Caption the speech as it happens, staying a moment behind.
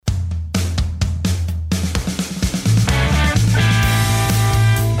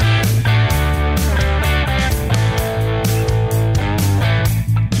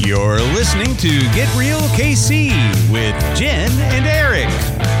listening to Get Real KC with Jen and Eric.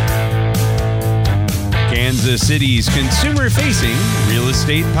 Kansas City's consumer-facing real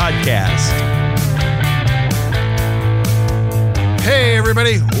estate podcast. Hey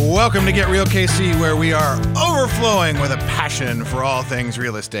everybody, welcome to Get Real KC, where we are overflowing with a passion for all things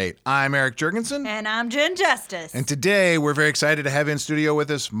real estate. I'm Eric Jurgensen. And I'm Jen Justice. And today we're very excited to have in studio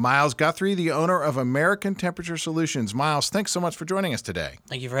with us Miles Guthrie, the owner of American Temperature Solutions. Miles, thanks so much for joining us today.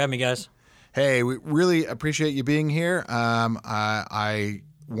 Thank you for having me, guys. Hey, we really appreciate you being here. I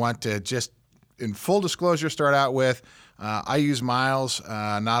want to just, in full disclosure, start out with I use Miles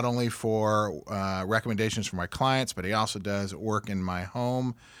not only for recommendations for my clients, but he also does work in my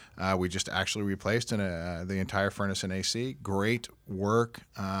home. We just actually replaced the entire furnace and AC. Great work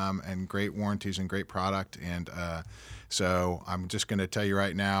and great warranties and great product. And so I'm just going to tell you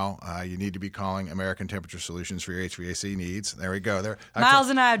right now, you need to be calling American Temperature Solutions for your HVAC needs. There we go. Miles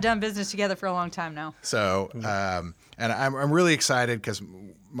and I have done business together for a long time now. So, and I'm really excited because,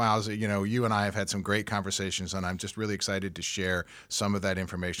 Miles, you and I have had some great conversations, and I'm just really excited to share some of that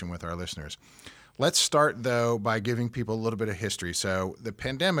information with our listeners. Let's start, though, by giving people a little bit of history. So the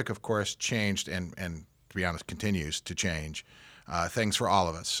pandemic, of course, changed and to be honest, continues to change things for all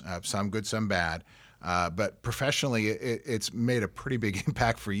of us, some good, some bad. But professionally, it's made a pretty big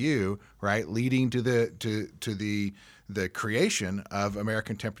impact for you, right? Leading to the creation of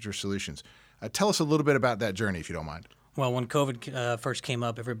American Temperature Solutions. Tell us a little bit about that journey, if you don't mind. Well, when COVID first came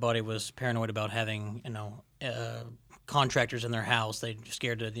up, everybody was paranoid about having, contractors in their house. They were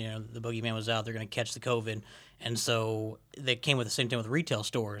scared that, the boogeyman was out. They're going to catch the COVID. And so they came with the same thing with retail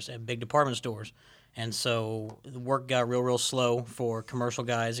stores and big department stores. And so the work got real slow for commercial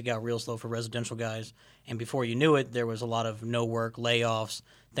guys. It got real slow for residential guys. And before you knew it, there was a lot of no work, layoffs,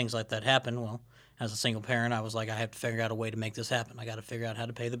 things like that happen. Well, as a single parent, I was like, I have to figure out a way to make this happen. I got to figure out how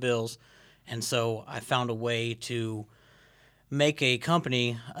to pay the bills. And so I found a way to make a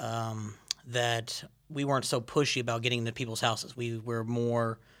company that we weren't so pushy about getting into people's houses. We were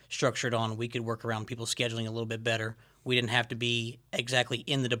more structured on we could work around people's scheduling a little bit better. We didn't have to be exactly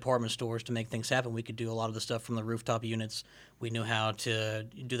in the department stores to make things happen. We could do a lot of the stuff from the rooftop units. We knew how to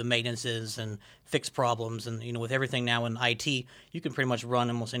do the maintenances and fix problems. And, with everything now in IT, you can pretty much run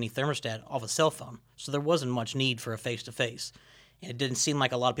almost any thermostat off a cell phone. So there wasn't much need for a face-to-face. It didn't seem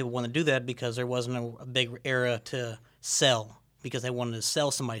like a lot of people wanted to do that because there wasn't a big era to sell, because they wanted to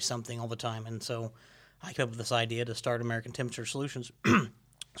sell somebody something all the time. And so I came up with this idea to start American Temperature Solutions,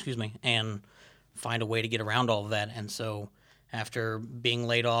 and find a way to get around all of that. And so after being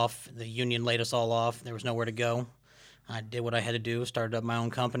laid off, the union laid us all off. There was nowhere to go. I did what I had to do, started up my own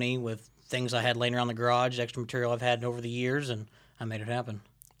company with things I had laying around the garage, extra material I've had over the years, and I made it happen.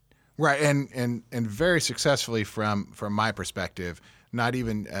 Right, and very successfully from my perspective, not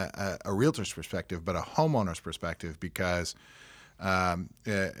even a realtor's perspective, but a homeowner's perspective, because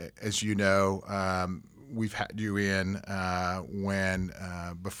as you know, we've had you in when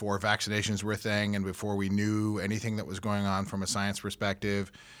before vaccinations were a thing and before we knew anything that was going on from a science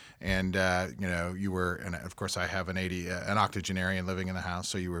perspective. And, you were, and of course I have an octogenarian living in the house,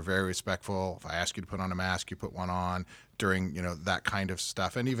 so you were very respectful. If I asked you to put on a mask, you put one on during, that kind of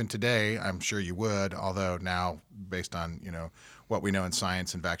stuff. And even today, I'm sure you would, although now based on, what we know in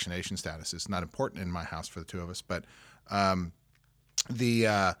science and vaccination status, it's not important in my house for the two of us. But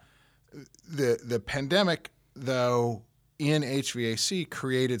the pandemic, though, in HVAC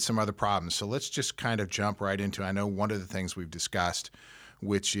created some other problems. So let's just kind of jump right into, I know one of the things we've discussed,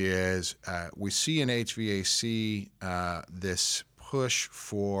 which is we see in HVAC this push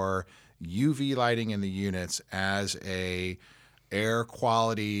for UV lighting in the units as a air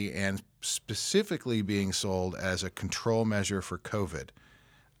quality and specifically being sold as a control measure for COVID.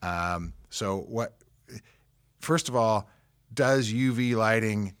 First of all, does UV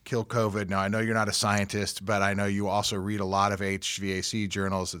lighting kill COVID? Now, I know you're not a scientist, but I know you also read a lot of HVAC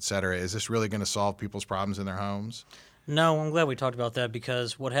journals, et cetera. Is this really going to solve people's problems in their homes? No, I'm glad we talked about that,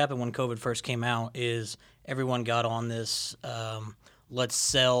 because what happened when COVID first came out is everyone got on this, let's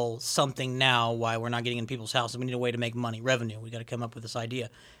sell something now while we're not getting in people's houses. We need a way to make money, revenue. We got to come up with this idea.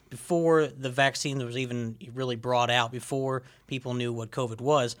 Before the vaccine was even really brought out, before people knew what COVID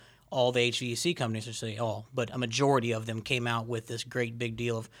was, all the HVAC companies, I say all, but a majority of them came out with this great big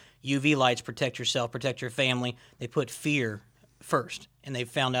deal of UV lights, protect yourself, protect your family. They put fear first, and they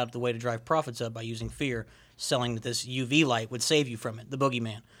found out the way to drive profits up by using fear, selling that this UV light would save you from it, the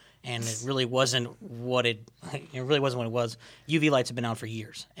boogeyman. And it really wasn't what it was. UV lights have been out for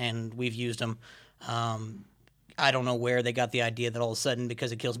years, and we've used them. I don't know where they got the idea that all of a sudden,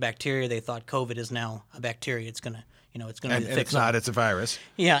 because it kills bacteria, they thought COVID is now a bacteria. It's going to it's going to And be the it's not, it's a virus.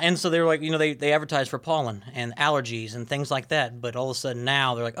 Yeah, and so they were like, they advertise for pollen and allergies and things like that, but all of a sudden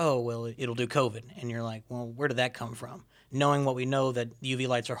now they're like, oh, well, it'll do COVID. And you're like, well, where did that come from? Knowing what we know, that UV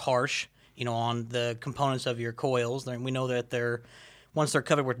lights are harsh, on the components of your coils. We know that once they're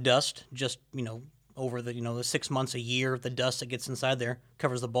covered with dust, just, over the 6 months, a year, the dust that gets inside there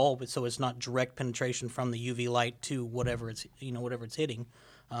covers the bulb, so it's not direct penetration from the UV light to whatever it's hitting.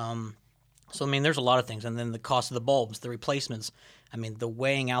 So, there's a lot of things. And then the cost of the bulbs, the replacements. The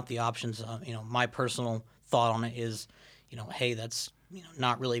weighing out the options, my personal thought on it is, hey, that's,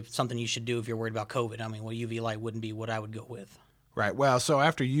 not really something you should do if you're worried about COVID. UV light wouldn't be what I would go with. Right. Well, so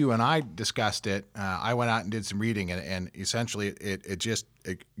after you and I discussed it, I went out and did some reading, and essentially it just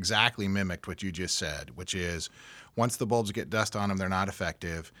exactly mimicked what you just said, which is once the bulbs get dust on them, they're not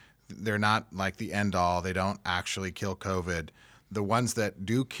effective. They're not like the end all. They don't actually kill COVID. The ones that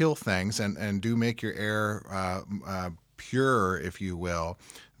do kill things and do make your air pure, if you will,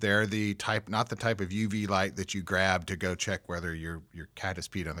 they're not the type of UV light that you grab to go check whether your cat has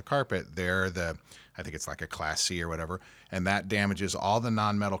peed on the carpet. They're I think it's like a Class C or whatever, and that damages all the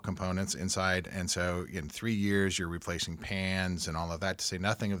non-metal components inside. And so in 3 years, you're replacing pans and all of that, to say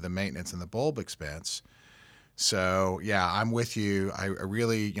nothing of the maintenance and the bulb expense. So, yeah, I'm with you. I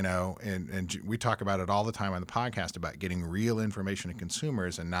really, and we talk about it all the time on the podcast about getting real information to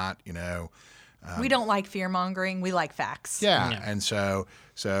consumers and not, we don't like fear mongering. We like facts. Yeah. And so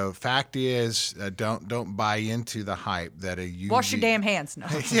fact is, don't buy into the hype that a UV... Wash your damn hands. No.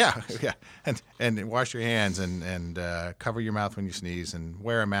 Yeah. And wash your hands and cover your mouth when you sneeze and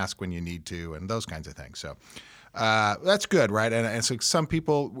wear a mask when you need to and those kinds of things. So that's good, right? And so some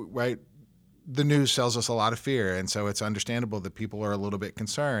people, right, the news sells us a lot of fear, and so it's understandable that people are a little bit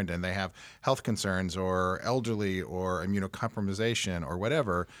concerned and they have health concerns or elderly or immunocompromisation or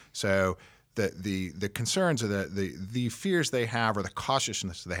whatever. So the concerns or the fears they have or the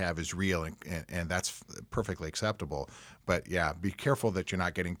cautiousness they have is real, and that's perfectly acceptable. But yeah, be careful that you're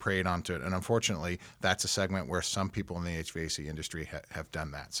not getting preyed onto it. And unfortunately, that's a segment where some people in the HVAC industry have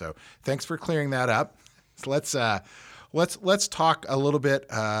done that. So thanks for clearing that up. So let's talk a little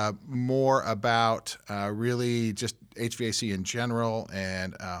bit more about really just HVAC in general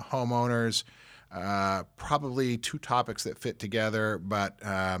and homeowners. Probably two topics that fit together, but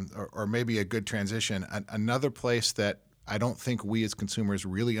or maybe a good transition. Another place that I don't think we as consumers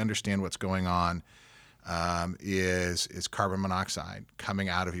really understand what's going on is carbon monoxide coming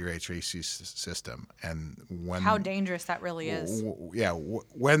out of your HVAC system, and how dangerous that really is.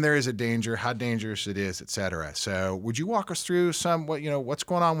 When there is a danger, how dangerous it is, et cetera. So, would you walk us through what's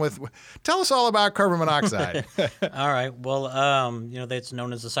going on with? Tell us all about carbon monoxide. All right. Well, that's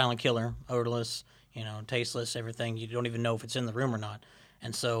known as the silent killer, odorless, tasteless, everything. You don't even know if it's in the room or not,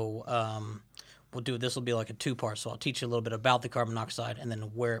 and so. This will be like a two-part, so I'll teach you a little bit about the carbon monoxide and then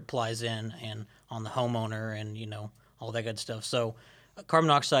where it applies in and on the homeowner and, all that good stuff. So carbon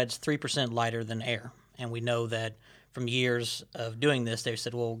monoxide is 3% lighter than air, and we know that from years of doing this, they've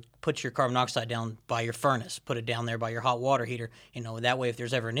said, well, put your carbon monoxide down by your furnace, put it down there by your hot water heater, that way if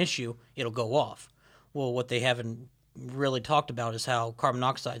there's ever an issue, it'll go off. Well, what they haven't really talked about is how carbon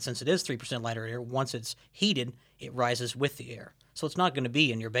monoxide, since it is 3% lighter air, once it's heated, it rises with the air. So it's not going to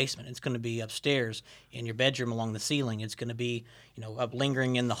be in your basement. It's going to be upstairs in your bedroom along the ceiling. It's going to be, up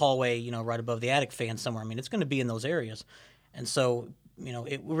lingering in the hallway, right above the attic fan somewhere. It's going to be in those areas. And so,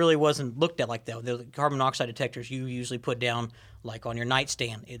 it really wasn't looked at like that. The carbon monoxide detectors you usually put down like on your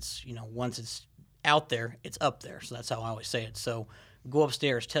nightstand. It's, once it's out there, it's up there. So that's how I always say it. So go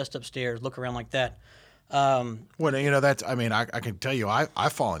upstairs, test upstairs, look around like that. That's, I can tell you,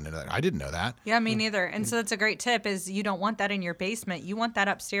 I've fallen into that. I didn't know that. Yeah, me neither. And so that's a great tip is you don't want that in your basement. You want that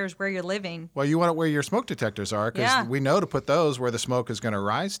upstairs where you're living. Well, you want it where your smoke detectors are because we know to put those where the smoke is going to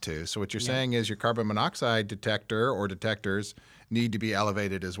rise to. So what you're saying is your carbon monoxide detector or detectors need to be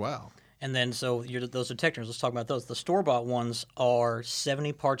elevated as well. And then those detectors, let's talk about those. The store-bought ones are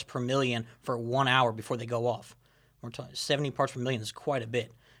 70 parts per million for 1 hour before they go off. We're talking 70 parts per million is quite a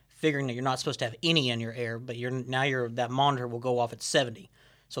bit. Figuring that you're not supposed to have any in your air, but that monitor will go off at 70.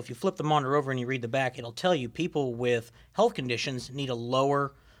 So if you flip the monitor over and you read the back, it'll tell you people with health conditions need a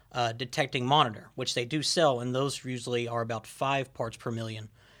lower detecting monitor, which they do sell, and those usually are about 5 parts per million.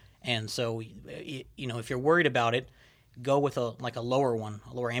 And so, if you're worried about it, go with a lower one,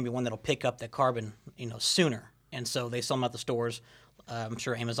 a lower ambient one that'll pick up that carbon, sooner. And so they sell them at the stores. I'm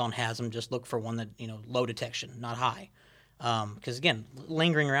sure Amazon has them. Just look for one that, low detection, not high. Because, again,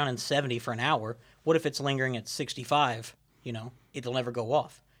 lingering around in 70 for an hour, what if it's lingering at 65? It'll never go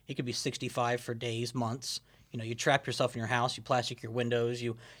off. It could be 65 for days, months, You trap yourself in your house, you plastic your windows,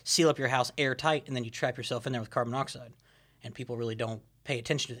 you seal up your house airtight, and then you trap yourself in there with carbon monoxide. And people really don't pay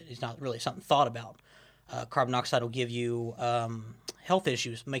attention to it. It's not really something thought about. Carbon monoxide will give you health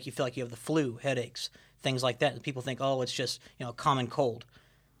issues, make you feel like you have the flu, headaches, things like that. And people think, oh, it's just a common cold.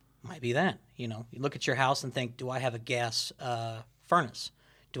 Might be that. You look at your house and think, do I have a gas furnace?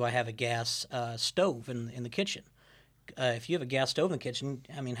 Do I have a gas stove in the kitchen? If you have a gas stove in the kitchen,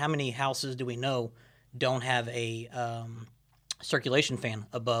 I mean, how many houses do we know don't have a circulation fan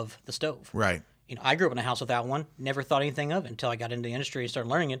above the stove? Right. I grew up in a house without one, never thought anything of it until I got into the industry and started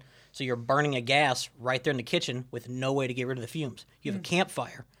learning it. So you're burning a gas right there in the kitchen with no way to get rid of the fumes. You have a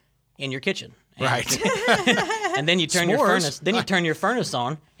campfire in your kitchen. Right. And then you turn your S'mores. furnace. Then you turn your furnace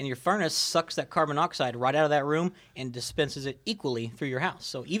on, and your furnace sucks that carbon monoxide right out of that room and dispenses it equally through your house.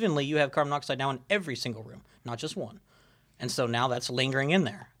 So evenly, you have carbon monoxide now in every single room, not just one. And so now that's lingering in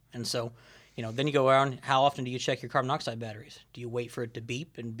there. And so, then you go around. How often do you check your carbon monoxide batteries? Do you wait for it to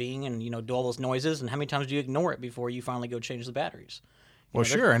beep and bing and do all those noises? And how many times do you ignore it before you finally go change the batteries? Well,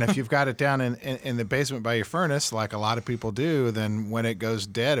 sure. And if you've got it down in the basement by your furnace, like a lot of people do, then when it goes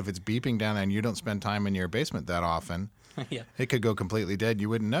dead, if it's beeping down there and you don't spend time in your basement that often, Yeah. it could go completely dead. You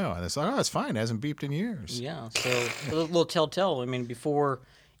wouldn't know. And it's like, oh, it's fine. It hasn't beeped in years. Yeah. So a little telltale. I mean, before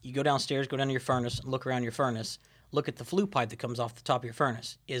you go downstairs, go down to your furnace, look around your furnace. Look at the flue pipe that comes off the top of your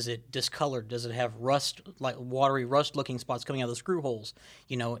furnace. Is it discolored? Does it have rust, like watery rust-looking spots coming out of the screw holes?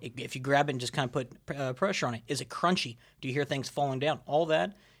 If you grab it and just kind of put pressure on it, is it crunchy? Do you hear things falling down? All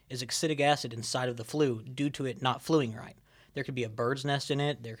that is acidic acid inside of the flue due to it not fluing right. There could be a bird's nest in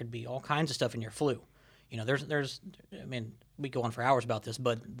it. There could be all kinds of stuff in your flue. I mean, we go on for hours about this,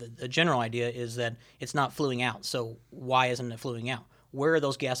 but the general idea is that it's not fluing out. So why isn't it fluing out? Where are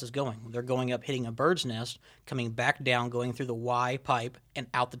those gases going? They're going up, hitting a bird's nest, coming back down, going through the Y pipe, and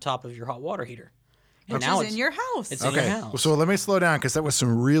out the top of your hot water heater. And Which now is in your house. It's in your Okay, house. so let me slow down because that was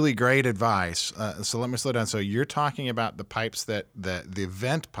some really great advice. So let me slow down. So you're talking about the pipes the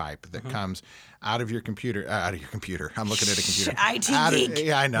vent pipe that comes out of your computer. I'm looking at a computer. IT geek.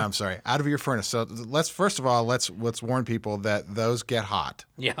 Yeah, I know. I'm sorry. Out of your furnace. So let's warn people that those get hot.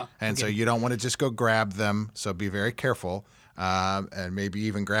 Yeah. And so you don't want to just go grab them. So be very careful, and maybe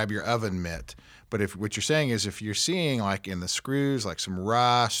even grab your oven mitt. But if what you're saying is if you're seeing like in the screws, like some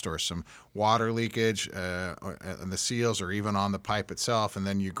rust or some water leakage in the seals or even on the pipe itself, and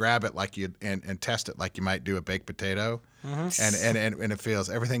then you grab it and test it like you might do a baked potato, and it feels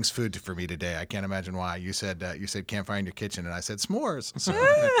everything's food for me today. I can't imagine why. You said campfire in your kitchen, and I said s'mores. So,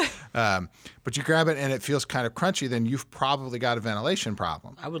 but you grab it and it feels kind of crunchy, then you've probably got a ventilation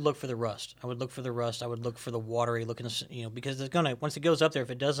problem. I would look for the rust. I would look for the watery looking, because it's gonna, once it goes up there,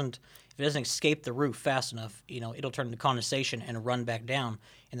 if it doesn't escape the roof fast enough, it'll turn into condensation and run back down,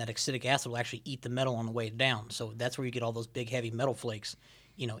 and that acidic acid will actually eat the metal on the way down. So that's where you get all those big heavy metal flakes,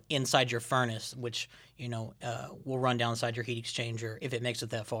 inside your furnace, which will run down inside your heat exchanger if it makes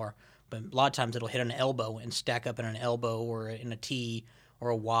it that far. But a lot of times it'll hit an elbow and stack up in an elbow or in a T or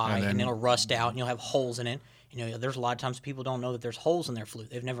a Y, and it'll rust out, and you'll have holes in it. There's a lot of times people don't know that there's holes in their flue.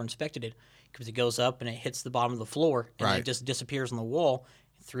 They've never inspected it because it goes up and it hits the bottom of the floor, and Right. it just disappears on the wall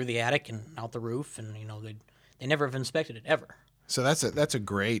through the attic and out the roof, and they never have inspected it ever. So that's a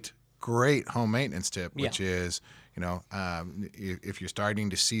great home maintenance tip, which is, if you're starting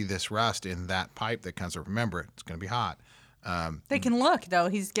to see this rust in that pipe that comes up, remember it's going to be hot. They can look, though.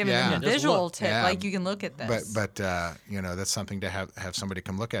 He's giving Yeah. them a Yeah, just visual look. tip. Yeah. Like, you can look at this. But that's something to have somebody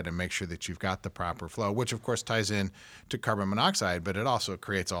come look at and make sure that you've got the proper flow, which of course ties in to carbon monoxide, but it also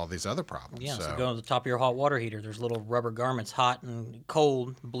creates all these other problems. Yeah, so go to the top of your hot water heater. There's little rubber garments, hot and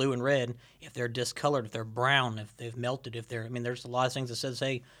cold, blue and red. If they're discolored, if they're brown, if they've melted, there's a lot of things that says,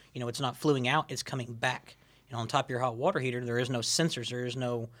 hey, it's not fluing out, it's coming back. On top of your hot water heater, there is no sensors, there is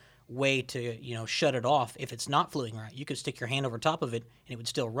no way to shut it off if it's not fluing right. You could stick your hand over top of it and it would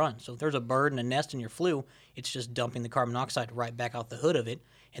still run. So if there's a bird and a nest in your flue, it's just dumping the carbon monoxide right back out the hood of it,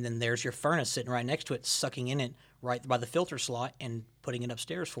 and then there's your furnace sitting right next to it, sucking in it right by the filter slot and putting it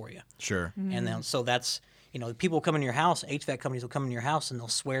upstairs for you. Sure. And then so that's people will come in your house, HVAC companies will come in your house and they'll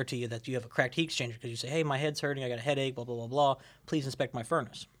swear to you that you have a cracked heat exchanger because you say, hey, my head's hurting, I got a headache, blah blah blah blah, please inspect my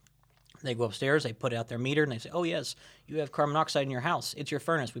furnace. They go upstairs, they put out their meter, and they say, oh, yes, you have carbon monoxide in your house. It's your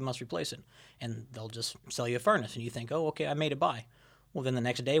furnace. We must replace it. And they'll just sell you a furnace, and you think, oh, okay, I made it by. Well, then the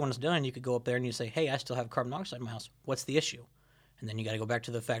next day when it's done, you could go up there and you say, hey, I still have carbon monoxide in my house. What's the issue? And then you got to go back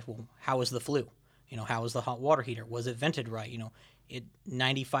to the fact, well, how is the flue? How is the hot water heater? Was it vented right? It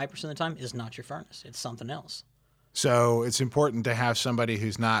 95% of the time is not your furnace. It's something else. So it's important to have somebody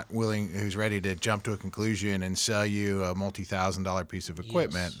who's ready to jump to a conclusion and sell you a multi-$1,000 piece of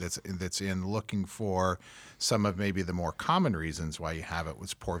equipment that's in looking for some of maybe the more common reasons why you have it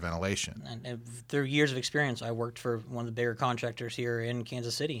was poor ventilation. And through years of experience, I worked for one of the bigger contractors here in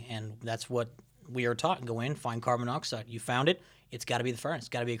Kansas City, and that's what we are taught. Go in, find carbon monoxide. You found it, it's got to be the furnace. It's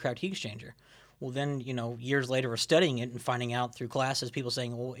got to be a cracked heat exchanger. Well, then, years later, we're studying it and finding out through classes, people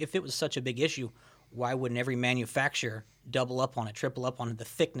saying, well, if it was such a big issue, why wouldn't every manufacturer double up on it, triple up on it, the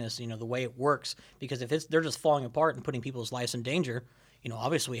thickness, the way it works? Because if they're just falling apart and putting people's lives in danger,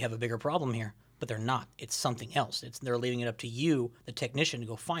 obviously we have a bigger problem here. But they're not. It's something else. They're leaving it up to you, the technician, to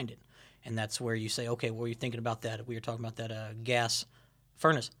go find it. And that's where you say, okay, well, you're thinking about that. We were talking about that gas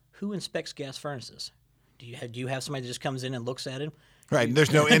furnace. Who inspects gas furnaces? Do you have somebody that just comes in and looks at it? Right.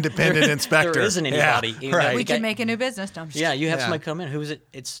 There's no independent inspector. There isn't anybody. Yeah, right. We can make a new business, don't you? Yeah, you have somebody come in. Who's it?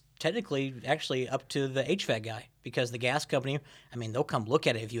 It's technically actually up to the HVAC guy, because the gas company, they'll come look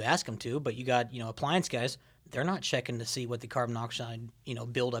at it if you ask them to, but you got, appliance guys, they're not checking to see what the carbon monoxide,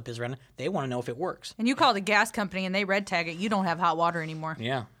 buildup is around. They want to know if it works. And you call the gas company and they red tag it, you don't have hot water anymore.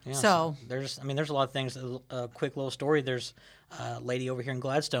 Yeah. So there's a lot of things. A quick little story. There's a lady over here in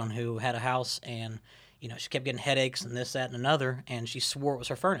Gladstone who had a house, and she kept getting headaches and this, that, and another, and she swore it was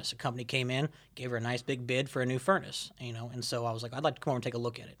her furnace. A company came in, gave her a nice big bid for a new furnace, and so I was like, I'd like to come over and take a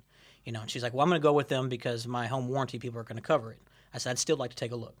look at it, and she's like, well, I'm going to go with them because my home warranty people are going to cover it. I said, I'd still like to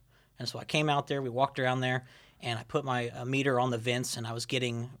take a look. And so I came out there, we walked around there, and I put my meter on the vents, and I was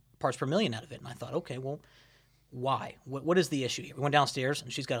getting parts per million out of it. And I thought, okay, well, why? What is the issue here? We went downstairs,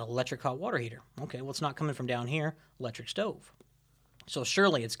 and she's got an electric hot water heater. Okay, well, it's not coming from down here, electric stove. So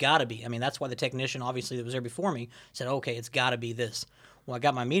surely it's got to be. That's why the technician, obviously, that was there before me, said, okay, it's got to be this. Well, I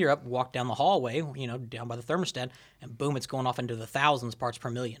got my meter up, walked down the hallway, down by the thermostat, and boom, it's going off into the thousands parts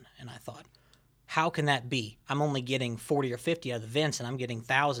per million. And I thought, how can that be? I'm only getting 40 or 50 out of the vents, and I'm getting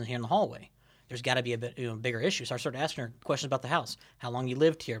thousands here in the hallway. There's got to be a bit bigger issue. So I started asking her questions about the house, how long you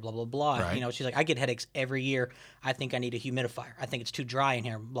lived here, blah, blah, blah. Right. She's like, I get headaches every year. I think I need a humidifier. I think it's too dry in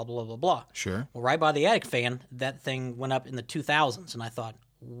here, blah, blah, blah, blah, blah. Sure. Well, right by the attic fan, that thing went up in the 2000s, and I thought,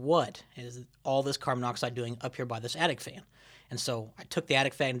 what is all this carbon monoxide doing up here by this attic fan? And so I took the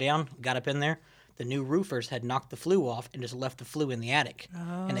attic fan down, got up in there. The new roofers had knocked the flue off and just left the flue in the attic.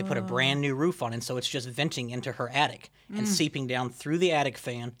 Oh. And they put a brand new roof on, and so it's just venting into her attic and seeping down through the attic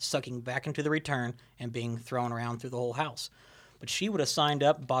fan, sucking back into the return, and being thrown around through the whole house. But she would have signed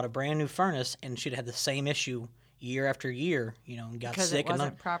up, bought a brand new furnace, and she'd had the same issue year after year, and got sick. Because it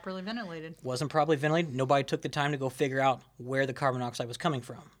wasn't properly ventilated. Wasn't properly ventilated. Nobody took the time to go figure out where the carbon monoxide was coming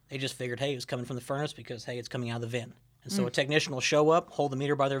from. They just figured, hey, it was coming from the furnace because, hey, it's coming out of the vent. And so a technician will show up, hold the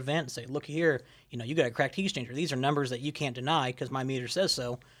meter by their vent, and say, look here, you got a cracked heat exchanger. These are numbers that you can't deny because my meter says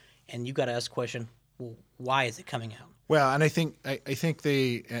so. And you got to ask the question, well, why is it coming out? Well, and I think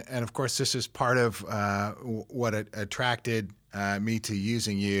and of course this is part of what attracted me to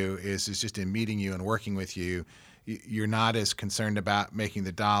using you is just in meeting you and working with you. You're not as concerned about making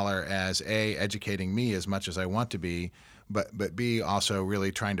the dollar as A, educating me as much as I want to be, but B, also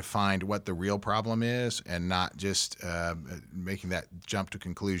really trying to find what the real problem is and not just making that jump to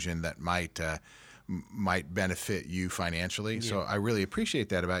conclusion that might benefit you financially. Yeah. So I really appreciate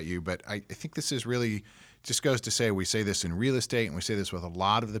that about you, but I think this is really just goes to say, we say this in real estate and we say this with a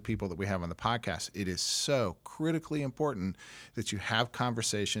lot of the people that we have on the podcast. It is so critically important that you have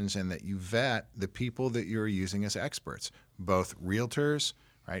conversations and that you vet the people that you're using as experts, both realtors,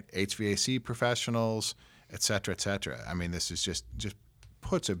 right, HVAC professionals, et cetera, et cetera. This is just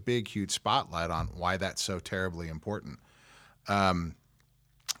puts a big, huge spotlight on why that's so terribly important.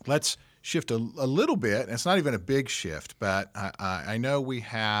 Let's shift a little bit. It's not even a big shift, but I know we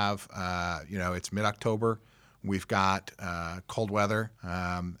have, it's mid-October. We've got cold weather,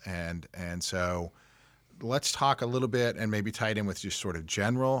 and so let's talk a little bit and maybe tie it in with just sort of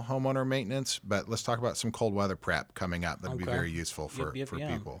general homeowner maintenance, but let's talk about some cold weather prep coming up. That'd be very useful for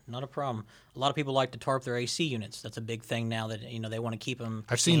people. Not a problem. A lot of people like to tarp their AC units. That's a big thing now that, they want to keep them.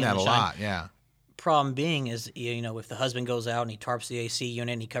 I've seen that a lot, yeah. Problem being is, if the husband goes out and he tarps the AC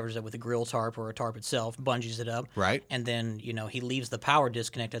unit and he covers it with a grill tarp or a tarp itself, bungees it up. Right. And then, he leaves the power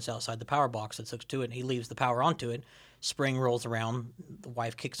disconnect that's outside the power box that's hooked to it, and he leaves the power onto it. Spring rolls around, the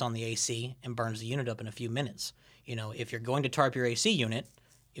wife kicks on the AC and burns the unit up in a few minutes. If you're going to tarp your AC unit,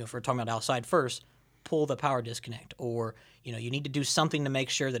 if we're talking about outside first, pull the power disconnect. Or, you need to do something to make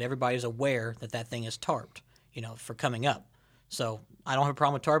sure that everybody's aware that that thing is tarped, for coming up. So I don't have a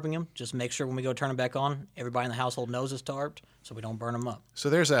problem with tarping them. Just make sure when we go turn them back on, everybody in the household knows it's tarped so we don't burn them up. So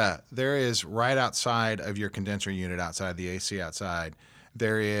there is right outside of your condenser unit, outside the AC outside,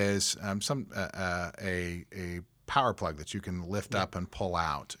 there is a power plug that you can lift up and pull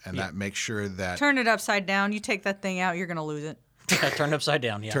out, and that makes sure that Turn it upside down. You take that thing out, you're going to lose it. Turn it upside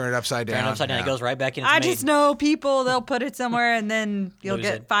down. Yeah. turn it upside down. Turn it upside down. Yeah. It goes right back in. It's I made. just know people, they'll put it somewhere and then you'll Lose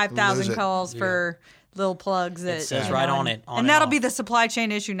get it. 5,000 Lose it. calls for little plugs that says you right know, on it, on and and that'll off. be the supply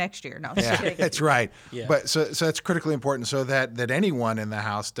chain issue next year. No, just Yeah, kidding. that's right. Yeah. But so that's critically important, so that anyone in the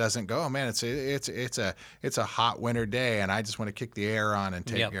house doesn't go, oh man, it's a hot winter day, and I just want to kick the air on and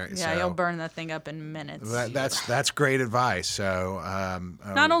take. Yep. Your, Yeah, so you'll burn that thing up in minutes. that's great advice. So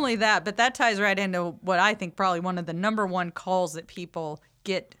Not only that, but that ties right into what I think probably one of the number one calls that people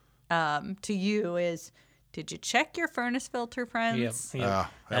get to you is, did you check your furnace filter, friends? Yep.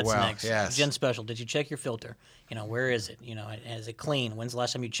 That's well, next. yes. Gen Special. Did you check your filter? Where is it? Is it clean? When's the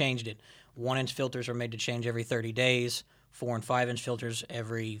last time you changed it? 1-inch filters are made to change every 30 days. 4 and 5-inch filters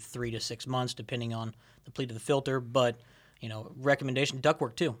every 3 to 6 months, depending on the pleat of the filter. But recommendation,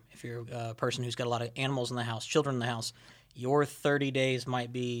 ductwork too. If you're a person who's got a lot of animals in the house, children in the house, your 30 days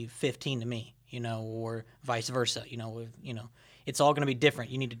might be 15 to me. Or vice versa. It's all going to be different.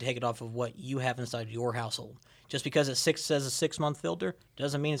 You need to take it off of what you have inside your household. Just because it says a 6-month filter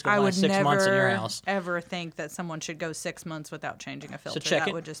doesn't mean it's going I to would last 6 months in your house. ever think that someone should go 6 months without changing a filter. check that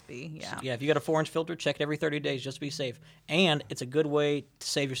it. would just be, yeah. Yeah, if you got a 4-inch filter, check it every 30 days just to be safe. And it's a good way to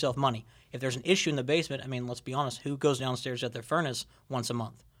save yourself money. If there's an issue in the basement, let's be honest, who goes downstairs at their furnace once a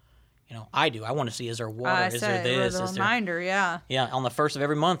month? I do. I want to see, is there water? Is there this? With a Is there... reminder, yeah. Yeah, on the first of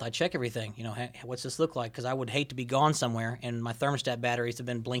every month, I check everything. Hey, what's this look like? Because I would hate to be gone somewhere, and my thermostat batteries have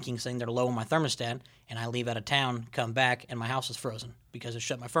been blinking, saying they're low on my thermostat, and I leave out of town, come back, and my house is frozen because it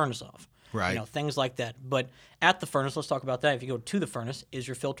shut my furnace off. Right. Things like that. But at the furnace, let's talk about that. If you go to the furnace, is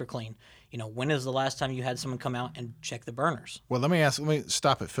your filter clean? When is the last time you had someone come out and check the burners? Well, let me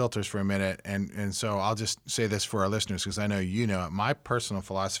stop at filters for a minute, and so I'll just say this for our listeners, because I know you know it. My personal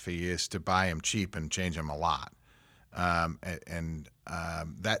philosophy is to buy them cheap and change them a lot, and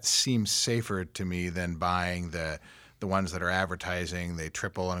that seems safer to me than buying the ones that are advertising they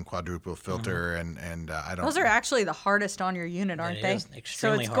triple and quadruple filter, and I don't. Those are actually the hardest on your unit, aren't It they? is So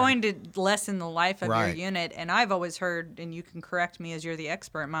extremely it's hard. going to lessen the life of Right. your unit. And I've always heard, and you can correct me as you're the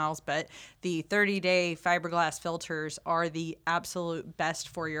expert, Miles, but the 30-day fiberglass filters are the absolute best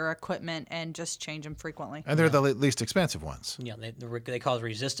for your equipment, and just change them frequently. And they're the least expensive ones. Yeah, they cause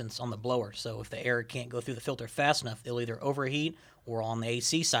resistance on the blower. So if the air can't go through the filter fast enough, it'll either overheat, or on the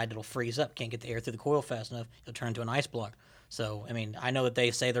AC side, it'll freeze up. Can't get the air through the coil fast enough, it'll turn into an ice block. So, I know that they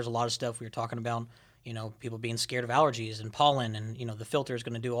say there's a lot of stuff we were talking about, people being scared of allergies and pollen, and, the filter is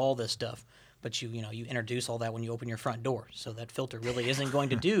going to do all this stuff. But you introduce all that when you open your front door. So that filter really isn't going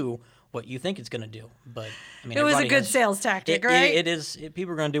to do what you think it's going to do. But, It was a good sales tactic, right? It is.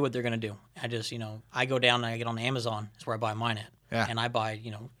 People are going to do what they're going to do. I just, I go down and I get on Amazon. That's where I buy mine at. Yeah. And I buy,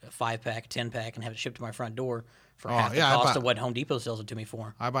 a 5-pack, 10-pack, and have it shipped to my front door for Oh, half the yeah, I cost buy- of what Home Depot sells it to me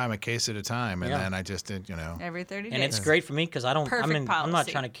for. I buy them a case at a time, and Yeah. then I just did, Every 30 days. And it's great for me because I'm Perfect not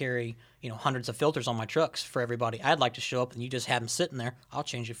policy. trying to carry, hundreds of filters on my trucks for everybody. I'd like to show up and you just have them sitting there. I'll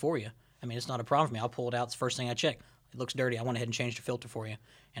change it for you. It's not a problem for me. I'll pull it out. It's the first thing I check. It looks dirty. I went ahead and changed the filter for you.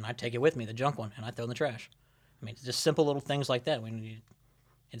 And I take it with me, the junk one, and I throw it in the trash. It's just simple little things like that.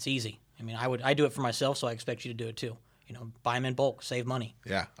 It's easy. I do it for myself, so I expect you to do it too. Buy them in bulk, save money.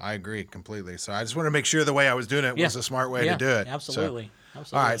 Yeah, I agree completely. So I just want to make sure the way I was doing it was a smart way Yeah, to do it. absolutely. So,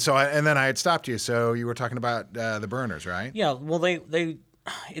 Absolutely. all right. So and then I had stopped you. So you were talking about the burners, right? Yeah, well,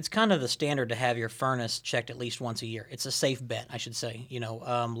 it's kind of the standard to have your furnace checked at least once a year. It's a safe bet, I should say.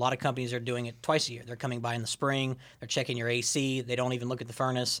 A lot of companies are doing it twice a year. They're coming by in the spring, they're checking your AC, they don't even look at the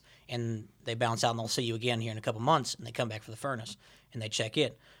furnace, and they bounce out and they'll see you again here in a couple months, and they come back for the furnace, and they check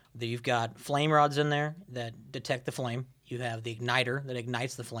it. You've got flame rods in there that detect the flame. You have the igniter that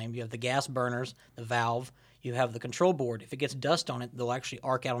ignites the flame. You have the gas burners, the valve. You have the control board. If it gets dust on it, they'll actually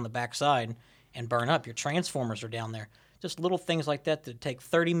arc out on the backside and burn up. Your transformers are down there. Just little things like that take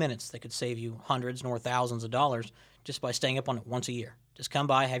 30 minutes that could save you hundreds nor thousands of dollars just by staying up on it once a year. Just come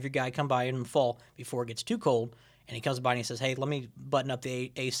by, have your guy come by in the fall before it gets too cold, and he comes by and he says, hey, let me button up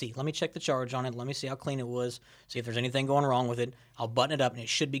the AC. Let me check the charge on it. Let me see how clean it was, see if there's anything going wrong with it. I'll button it up, and it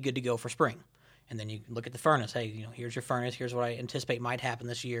should be good to go for spring. And then you look at the furnace. Hey, here's your furnace. Here's what I anticipate might happen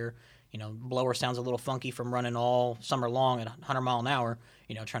this year. Blower sounds a little funky from running all summer long at 100 mile an hour,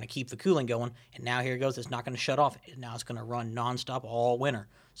 trying to keep the cooling going. And now here it goes. It's not going to shut off. Now it's going to run nonstop all winter.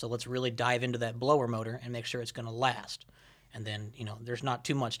 So let's really dive into that blower motor and make sure it's going to last. And then, there's not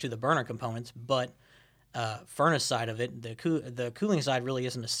too much to the burner components, but furnace side of it, the cooling side really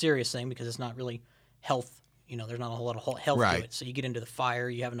isn't a serious thing because it's not really health. There's not a whole lot of health Right. to it. So you get into the fire,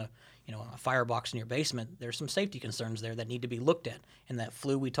 you having a firebox in your basement, there's some safety concerns there that need to be looked at. And that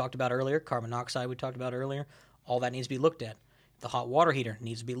flue we talked about earlier, carbon monoxide we talked about earlier, all that needs to be looked at. The hot water heater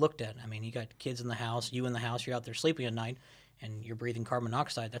needs to be looked at. I mean, you got kids in the house, you in the house, you're out there sleeping at night, and you're breathing carbon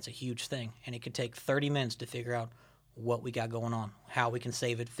monoxide. That's a huge thing. And it could take 30 minutes to figure out what we got going on, how we can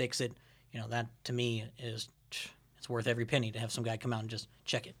save it, fix it. That to me is, it's worth every penny to have some guy come out and just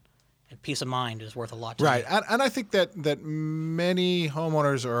check it. And peace of mind is worth a lot to Right. me. And I think that many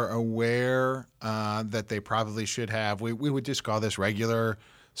homeowners are aware that they probably should have, we would just call this regular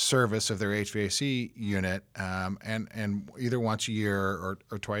service of their HVAC unit, and either once a year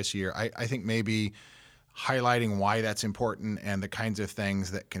or twice a year. I think maybe highlighting why that's important and the kinds of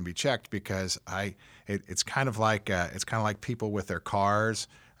things that can be checked, because it's kind of like people with their cars.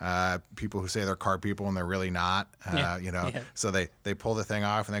 People who say they're car people and they're really not, So they pull the thing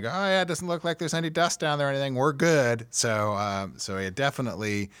off and they go, oh yeah, it doesn't look like there's any dust down there or anything. We're good. So it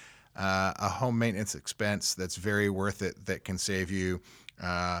definitely a home maintenance expense that's very worth it, that can save you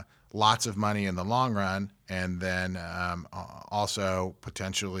lots of money in the long run, and then also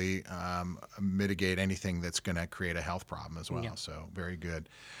potentially mitigate anything that's going to create a health problem as well. Yeah. So very good.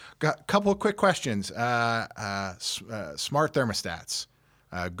 Got a couple of quick questions. Smart thermostats.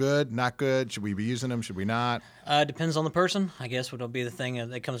 Good, not good? Should we be using them? Should we not? Depends on the person, I guess, would be the thing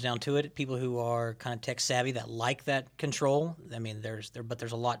that comes down to it. People who are kind of tech savvy that like that control, I mean, there's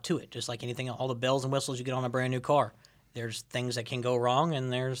a lot to it. Just like anything, all the bells and whistles you get on a brand new car. There's things that can go wrong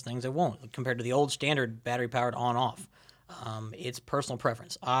and there's things that won't, compared to the old standard battery-powered on-off. It's personal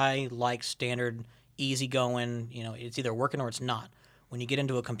preference. I like standard, easy-going, it's either working or it's not. When you get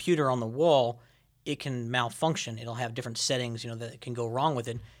into a computer on the wall, it can malfunction. It'll have different settings, that can go wrong with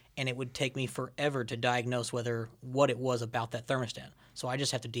it, and it would take me forever to diagnose what it was about that thermostat. So I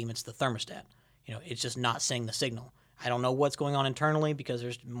just have to deem it's the thermostat. It's just not seeing the signal. I don't know what's going on internally because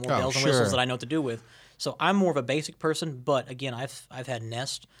there's more bells and whistles that I know what to do with. So I'm more of a basic person, but again, I've had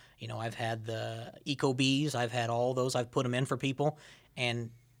Nest, I've had the EcoBees, I've had all those. I've put them in for people, and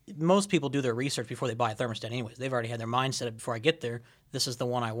most people do their research before they buy a thermostat anyways. They've already had their mind set up before I get there. This is the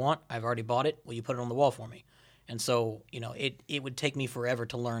one I want. I've already bought it. Will you put it on the wall for me? And so, it would take me forever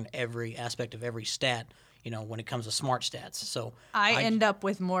to learn every aspect of every stat, when it comes to smart stats. So I end up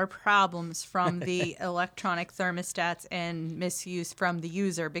with more problems from the electronic thermostats and misuse from the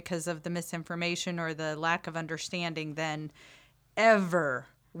user because of the misinformation or the lack of understanding than ever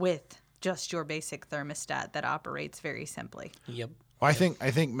with just your basic thermostat that operates very simply. Yep. Well, I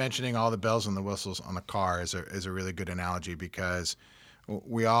think mentioning all the bells and the whistles on the car is a really good analogy, because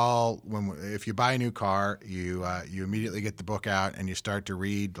we all, if you buy a new car, you immediately get the book out and you start to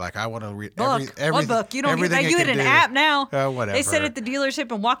read. Like, I want to read everything. What book? You don't get that. You get an app now. Whatever. They sit at the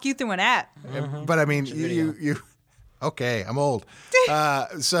dealership and walk you through an app. Mm-hmm. But I mean, you okay, I'm old.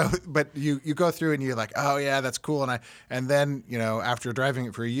 But you go through and you're like, oh yeah, that's cool. And then after driving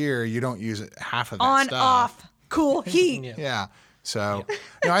it for a year, you don't use it, half of that on, stuff. off, cool, heat. Yeah. So,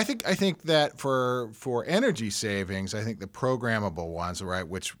 I think that for energy savings, I think the programmable ones, right?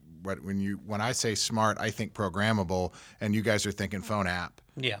 When I say smart, I think programmable, and you guys are thinking phone app.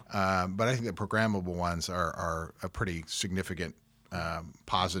 Yeah. But I think the programmable ones are a pretty significant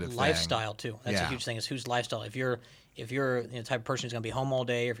positive lifestyle thing. too. That's a huge thing. Is whose lifestyle. If you're the type of person who's going to be home all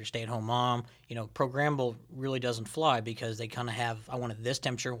day, or if you're a stay-at-home mom, programmable really doesn't fly, because they kind of have, I want it this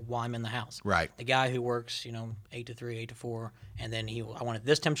temperature while I'm in the house. Right. The guy who works, 8 to 3, 8 to 4, and then I want it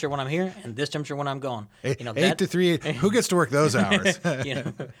this temperature when I'm here and this temperature when I'm gone. 8 to 3. Who gets to work those hours?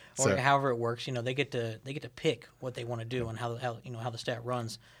 Or however it works. They get to pick what they want to do and how the stat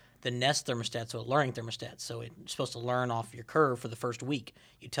runs. The Nest thermostat, so a learning thermostat, so it's supposed to learn off your curve for the first week.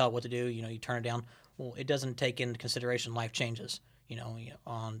 You tell it what to do, you turn it down. Well, it doesn't take into consideration life changes,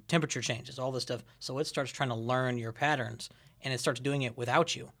 on temperature changes, all this stuff. So it starts trying to learn your patterns, and it starts doing it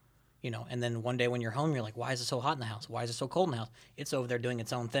without you, And then one day when you're home, you're like, why is it so hot in the house? Why is it so cold in the house? It's over there doing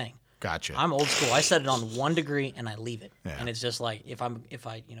its own thing. Gotcha. I'm old school. I set it on 1 degree and I leave it. Yeah. And it's just like if I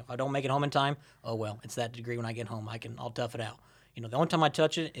don't make it home in time, oh well, it's that degree when I get home. I'll tough it out. The only time I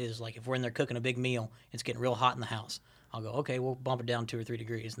touch it is like if we're in there cooking a big meal, it's getting real hot in the house. I'll go, okay, we'll bump it down 2 or 3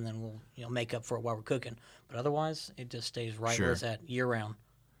 degrees, and then we'll make up for it while we're cooking. But otherwise, it just stays right where it's at year round.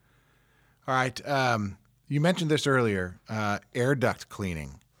 All right. You mentioned this earlier, air duct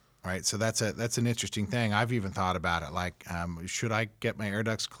cleaning. Right, so that's an interesting thing. I've even thought about it. Like, should I get my air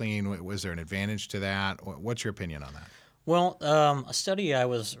ducts clean? Was there an advantage to that? What's your opinion on that? Well, a study I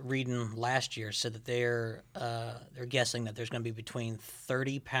was reading last year said that they're guessing that there's going to be between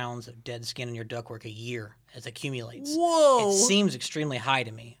 30 pounds of dead skin in your ductwork a year as it accumulates. Whoa! It seems extremely high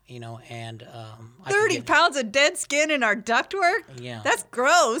to me, and 30 pounds of dead skin in our ductwork? Yeah, that's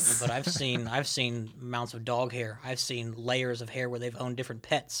gross. But I've seen amounts of dog hair. I've seen layers of hair where they've owned different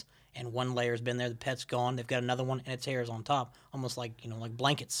pets, and one layer's been there, the pet's gone, they've got another one, and its hair is on top, almost like like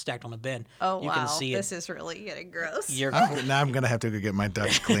blankets stacked on a bed. Oh, you wow. can see This is really getting gross. Now I'm going to have to go get my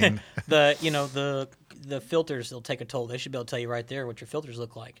ducks cleaned. The filters, they'll take a toll. They should be able to tell you right there what your filters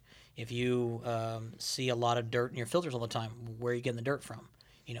look like. If you see a lot of dirt in your filters all the time, where are you getting the dirt from?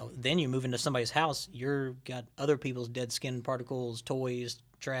 Then you move into somebody's house, you've got other people's dead skin particles, toys,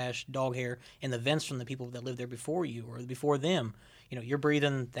 trash, dog hair in the vents from the people that lived there before you or before them. You're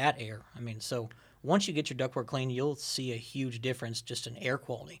breathing that air. So once you get your ductwork clean, you'll see a huge difference just in air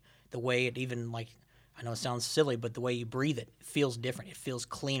quality. The way it even, I know it sounds silly, but the way you breathe it feels different. It feels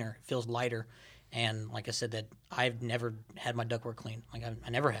cleaner. It feels lighter. And like I said, that I've never had my ductwork clean. I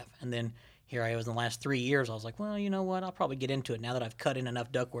never have. And then here I was in the last 3 years. I was like, well, you know what? I'll probably get into it now that I've cut in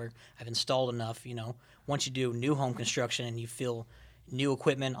enough ductwork. I've installed enough. Once you do new home construction and you feel new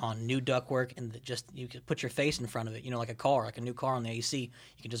equipment on new ductwork and you can put your face in front of it, like a new car on the AC,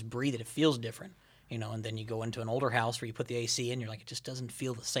 you can just breathe it. It feels different. And then you go into an older house where you put the AC in, you're like, it just doesn't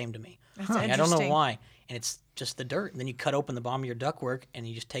feel the same to me. I don't know why. And it's just the dirt. And then you cut open the bottom of your ductwork and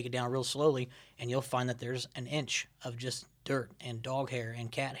you just take it down real slowly, and you'll find that there's an inch of just dirt and dog hair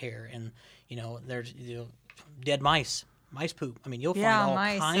and cat hair and, there's dead mice poop. You'll find all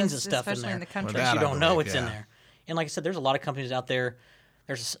kinds of stuff in there. In the country. Well, you don't know it's in yeah. there. And like I said, there's a lot of companies out there.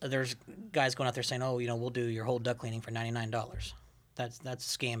 There's guys going out there saying, oh, we'll do your whole duct cleaning for $99. That's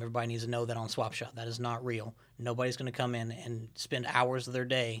a scam. Everybody needs to know that on Swap Shop. That is not real. Nobody's going to come in and spend hours of their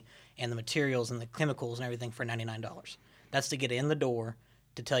day and the materials and the chemicals and everything for $99. That's to get in the door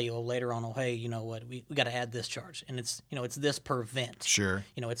to tell you later on, hey, you know what, we got to add this charge. And it's this per vent. Sure.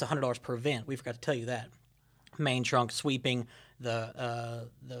 It's $100 per vent. We forgot to tell you that. Main trunk, sweeping, the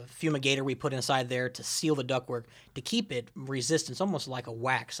fumigator we put inside there to seal the ductwork, to keep it resistant. It's almost like a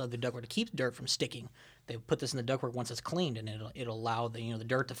wax of the ductwork to keep dirt from sticking. They put this in the ductwork once it's cleaned, and it'll allow the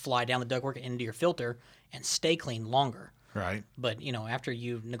dirt to fly down the ductwork into your filter and stay clean longer. Right. But after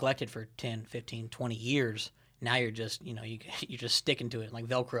you neglect it for 10, 15, 20 years, now you're just you're just sticking to it like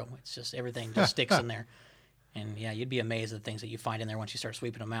Velcro. It's just everything just sticks in there, and yeah, you'd be amazed at the things that you find in there once you start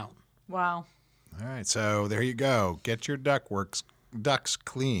sweeping them out. Wow. All right, so there you go. Get your ducts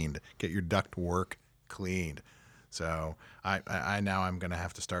cleaned. Get your ductwork cleaned. So I'm going to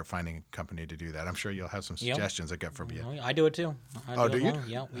have to start finding a company to do that. I'm sure you'll have some suggestions I get from you. I do it too. Do you?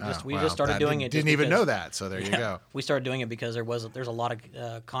 Yeah, we just started doing it. Didn't even know that. So there you go. We started doing it because there's a lot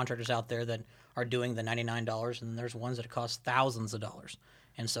of contractors out there that are doing the $99, and there's ones that cost thousands of dollars.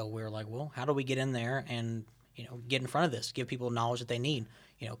 And so we were like, well, how do we get in there and get in front of this, give people knowledge that they need?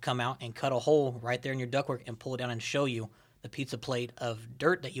 Come out and cut a hole right there in your ductwork and pull it down and show you the pizza plate of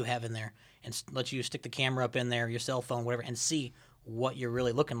dirt that you have in there, and let you stick the camera up in there, your cell phone, whatever, and see what you're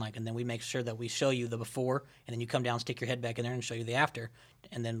really looking like. And then we make sure that we show you the before, and then you come down, stick your head back in there, and show you the after.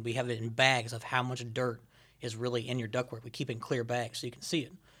 And then we have it in bags of how much dirt is really in your ductwork. We keep it in clear bags so you can see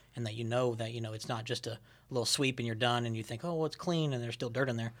it, and that it's not just a little sweep and you're done, and you think, oh, well, it's clean, and there's still dirt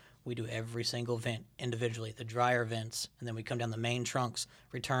in there. We do every single vent individually, the dryer vents, and then we come down the main trunks,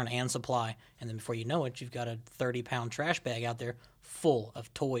 return and supply, and then before you know it, you've got a 30-pound trash bag out there full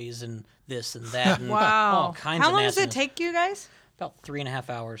of toys and this and that and wow. all kinds How of long does nastiness. it take you guys? About 3.5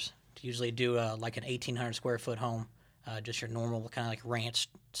 hours to usually do like an 1,800 square foot home, just your normal kind of like ranch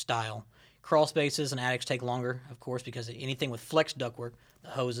style. Crawl spaces and attics take longer, of course, because anything with flex ductwork, the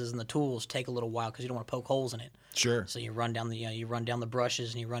hoses and the tools take a little while because you don't want to poke holes in it. Sure. So you run down the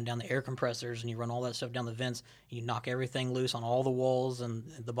brushes and you run down the air compressors and you run all that stuff down the vents. And you knock everything loose on all the walls and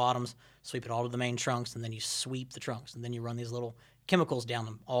the bottoms, sweep it all to the main trunks, and then you sweep the trunks, and then you run these little chemicals down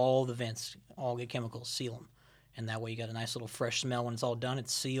them. All the vents, all good chemicals, seal them, and that way you got a nice little fresh smell when it's all done.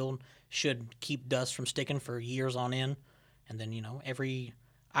 It's sealed, should keep dust from sticking for years on end, and then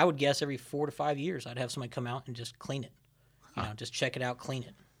I would guess every 4 to 5 years I'd have somebody come out and just clean it. Just check it out, clean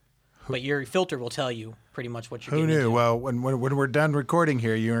it. But your filter will tell you pretty much what you're Who getting knew? into. Well, when we're done recording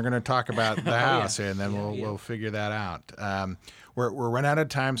here, you are going to talk about the house, and then we'll figure that out. We're run out of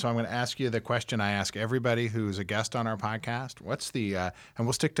time, so I'm going to ask you the question I ask everybody who's a guest on our podcast. What's the and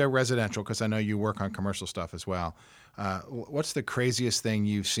we'll stick to residential because I know you work on commercial stuff as well. What's the craziest thing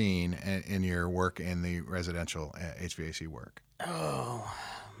you've seen in your work in the residential HVAC work? Oh,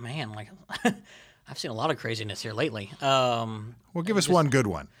 man, I've seen a lot of craziness here lately. Well, Give us one good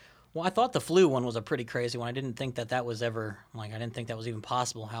one. Well, I thought the flu one was a pretty crazy one. I didn't think that was ever, I didn't think that was even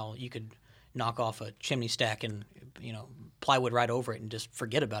possible, how you could knock off a chimney stack and, plywood right over it and just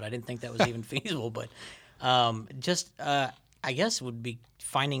forget about it. I didn't think that was even feasible. But I guess would be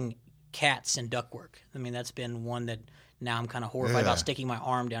finding cats in ductwork. I mean, that's been one that now I'm kind of horrified about, sticking my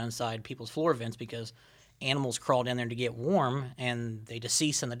arm down inside people's floor vents because animals crawl down there to get warm, and they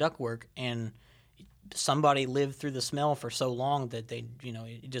decease in the ductwork, and somebody lived through the smell for so long that they,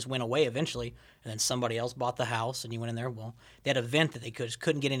 it just went away eventually, and then somebody else bought the house, and you went in there. Well, they had a vent that they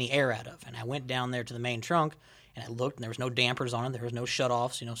couldn't get any air out of, and I went down there to the main trunk, and I looked, and there was no dampers on it, there was no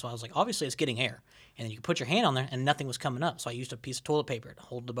shutoffs, so I was like, obviously it's getting air, and then you could put your hand on there, and nothing was coming up, so I used a piece of toilet paper to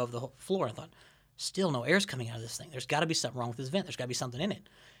hold it above the floor, and I thought, still no air's coming out of this thing. There's got to be something wrong with this vent. There's got to be something in it.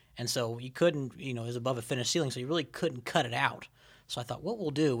 And so you couldn't, it was above a finished ceiling, so you really couldn't cut it out. So I thought, what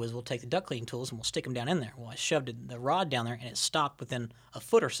we'll do is we'll take the duct cleaning tools and we'll stick them down in there. Well, I shoved the rod down there, and it stopped within a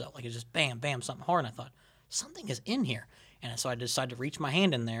foot or so. Like it just bam, bam, something hard. And I thought, something is in here. And so I decided to reach my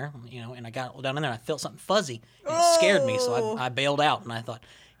hand in there, and I got down in there, and I felt something fuzzy, and it scared me. So I bailed out, and I thought,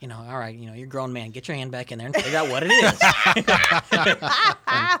 all right, you're a grown man. Get your hand back in there and figure out what it is.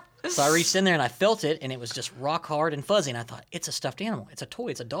 So I reached in there, and I felt it, and it was just rock hard and fuzzy. And I thought, it's a stuffed animal. It's a toy.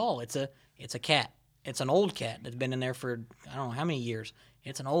 It's a doll. It's a cat. It's an old cat that's been in there for I don't know how many years.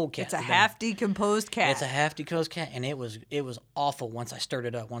 It's an old cat. It's a half-decomposed cat. It's a half-decomposed cat, and it was awful once I stirred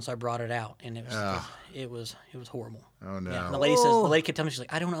it up, once I brought it out, and it was horrible. Oh no! Yeah, and the lady kept telling me, she's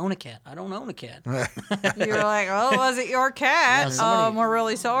like, I don't own a cat. I don't own a cat. You're like, oh, was it your cat? We're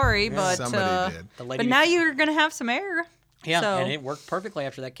really sorry, but somebody did. But now you're gonna have some air. Yeah, so. And it worked perfectly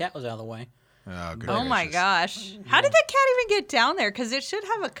after that cat was out of the way. Oh my gosh! How did that cat even get down there? Because it should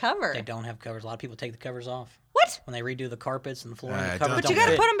have a cover. They don't have covers. A lot of people take the covers off. What? When they redo the carpets and the floor, but you got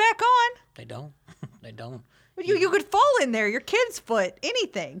to put them back on. They don't. They don't. But you could fall in there. Your kid's foot.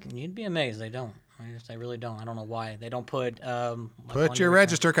 Anything. You'd be amazed. They don't. They really don't. I don't know why they don't put. Put your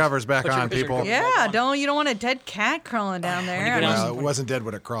register covers back on, people. Yeah, you don't want a dead cat crawling down there. Well, it wasn't dead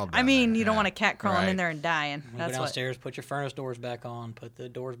when it crawled down there. You don't want a cat crawling in there and dying. When you go downstairs, put your furnace doors back on. Put the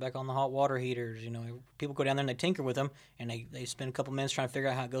doors back on the hot water heaters. People go down there and they tinker with them, and they spend a couple minutes trying to figure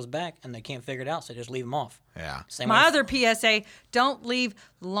out how it goes back, and they can't figure it out, so they just leave them off. Yeah. My other PSA: don't leave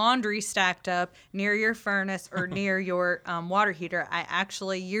laundry stacked up near your furnace or near your water heater. I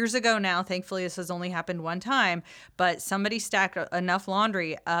actually years ago now, thankfully this has only happened one time, but somebody stacked enough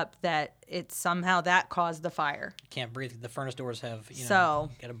laundry up that it somehow that caused the fire. You can't breathe. The furnace doors have, got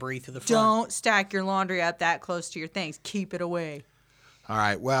to breathe through the front. Don't stack your laundry up that close to your things. Keep it away. All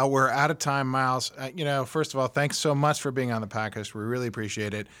right. Well, we're out of time, Miles. First of all, thanks so much for being on the podcast. We really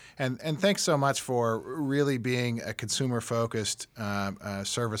appreciate it. And thanks so much for really being a consumer-focused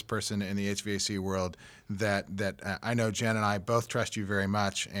service person in the HVAC world that I know Jen and I both trust you very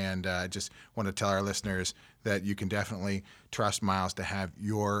much. And I just want to tell our listeners that you can definitely trust Miles to have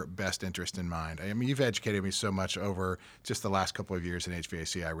your best interest in mind. I mean, you've educated me so much over just the last couple of years in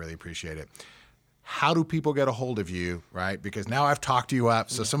HVAC. I really appreciate it. How do people get a hold of you, right? Because now I've talked you up,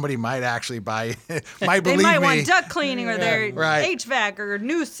 so somebody might actually might believe me. They might want duct cleaning or their right. HVAC or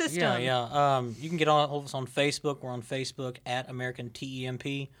new system. Yeah. You can get hold of us on Facebook. We're on Facebook at American TEMP.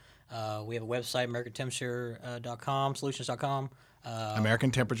 We have a website, AmericanTemperature.com, Solutions.com.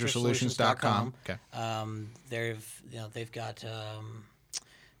 AmericanTemperatureSolutions.com. Okay. They've got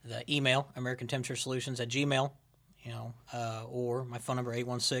the email, AmericanTemperatureSolutions@gmail.com. Or my phone number,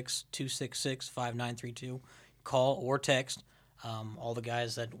 816-266-5932. Call or text. All the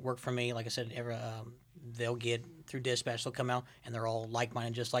guys that work for me, like I said, they'll get through dispatch. They'll come out, and they're all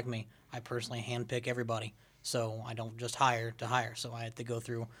like-minded, just like me. I personally handpick everybody, so I don't just hire to hire. So I have to go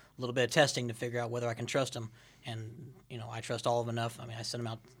through a little bit of testing to figure out whether I can trust them. And, I trust all of them enough. I mean, I send them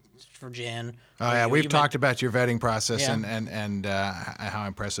out for Jen. Oh yeah, we've talked about your vetting process and how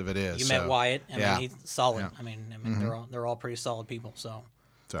impressive it is. You met Wyatt. I mean, he's solid. Yeah. I mean, they're all pretty solid people. So.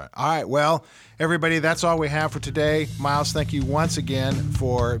 All right. Well, everybody, that's all we have for today. Miles, thank you once again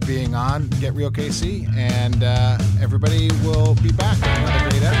for being on Get Real KC, and everybody will be back with another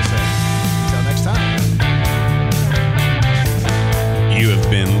great episode. Until next time. You have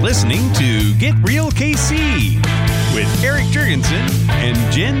been listening to Get Real KC with Eric Jurgensen and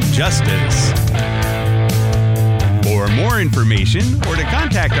Jen Justice. For more information or to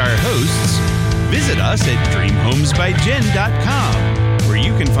contact our hosts, visit us at dreamhomesbyjen.com, where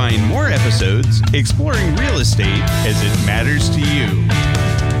you can find more episodes exploring real estate as it matters to you.